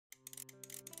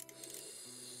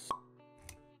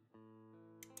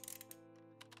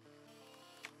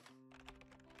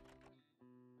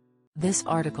This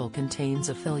article contains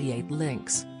affiliate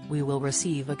links. We will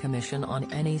receive a commission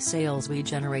on any sales we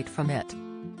generate from it.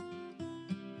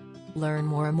 Learn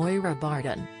more. Moira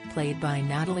Barton, played by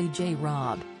Natalie J.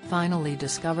 Robb, finally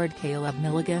discovered Caleb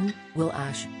Milligan, Will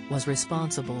Ash, was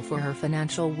responsible for her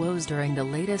financial woes during the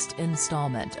latest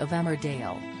installment of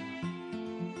Emmerdale.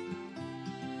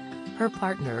 Her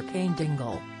partner Kane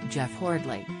Dingle, Jeff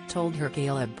Hordley, told her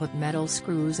Caleb put metal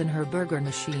screws in her burger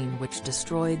machine, which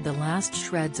destroyed the last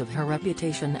shreds of her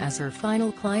reputation as her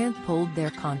final client pulled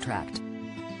their contract.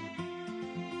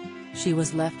 She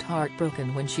was left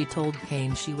heartbroken when she told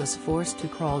Kane she was forced to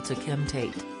crawl to Kim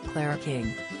Tate, Claire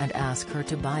King, and ask her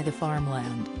to buy the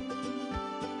farmland.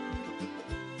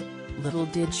 Little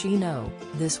did she know,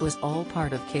 this was all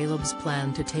part of Caleb's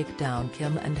plan to take down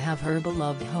Kim and have her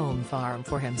beloved home farm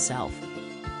for himself.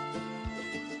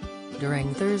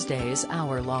 During Thursday's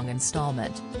hour-long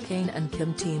installment, Kane and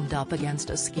Kim teamed up against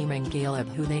a scheming Caleb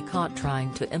who they caught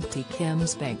trying to empty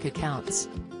Kim's bank accounts.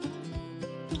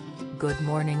 Good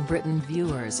Morning Britain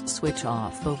viewers switch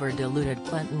off over deluded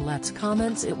Clinton Letts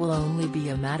comments. It will only be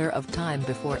a matter of time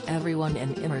before everyone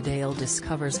in Emmerdale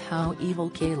discovers how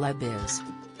evil Caleb is.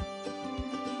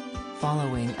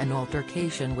 Following an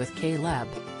altercation with Caleb,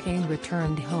 Kane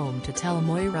returned home to tell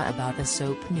Moira about the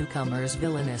soap newcomer's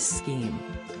villainous scheme.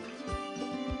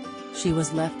 She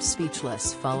was left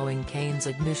speechless following Kane's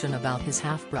admission about his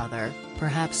half-brother.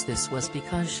 Perhaps this was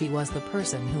because she was the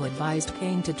person who advised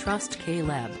Kane to trust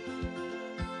Caleb.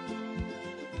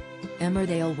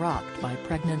 Emmerdale rocked by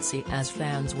pregnancy as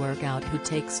fans work out who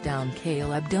takes down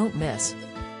Caleb. Don't miss.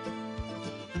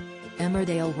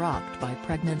 Emmerdale rocked by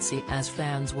pregnancy as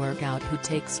fans work out who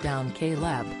takes down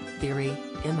Caleb. Theory: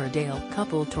 Emmerdale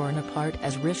couple torn apart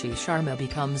as Rishi Sharma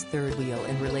becomes third wheel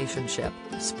in relationship.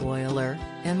 Spoiler: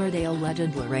 Emmerdale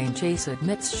legend Lorraine Chase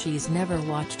admits she's never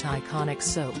watched iconic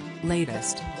soap.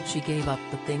 Latest: she gave up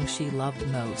the thing she loved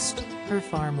most, her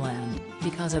farmland,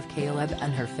 because of Caleb,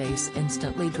 and her face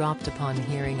instantly dropped upon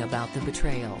hearing about the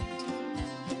betrayal.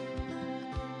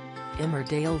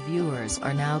 Emmerdale viewers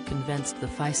are now convinced the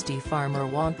feisty farmer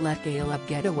won't let Caleb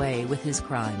get away with his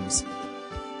crimes.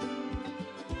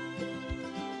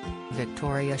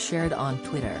 Victoria shared on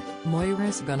Twitter,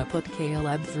 "Moira's gonna put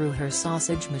Caleb through her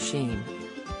sausage machine."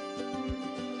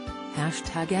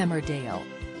 #Emmerdale.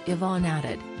 Yvonne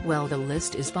added, "Well, the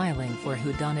list is piling for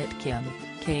whodunit Kim,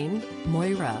 Kane,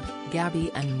 Moira, Gabby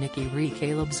and Nikki re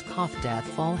Caleb's cough death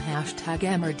fall.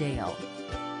 #Emmerdale.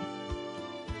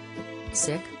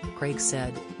 Sick, Craig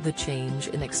said, the change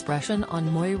in expression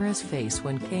on Moira's face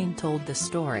when Kane told the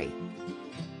story.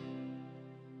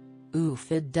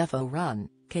 Fid defo run,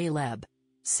 Caleb.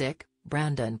 Sick,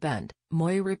 Brandon Bent.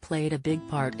 Moira played a big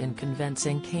part in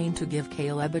convincing Kane to give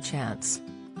Caleb a chance.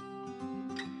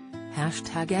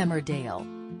 #Emmerdale.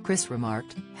 Chris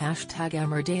remarked,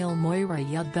 #Emmerdale. Moira,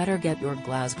 you'd better get your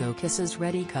Glasgow kisses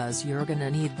ready, cause you're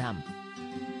gonna need them.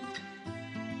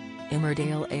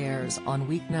 Emmerdale airs on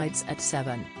weeknights at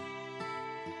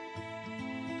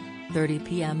 7:30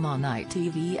 p.m. on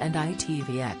ITV and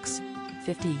ITVX.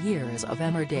 50 years of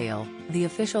Emmerdale, the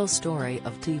official story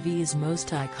of TV's most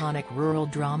iconic rural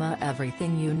drama.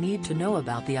 Everything you need to know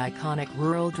about the iconic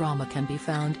rural drama can be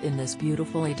found in this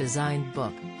beautifully designed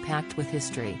book, packed with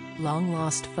history,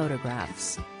 long-lost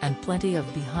photographs, and plenty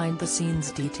of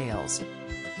behind-the-scenes details.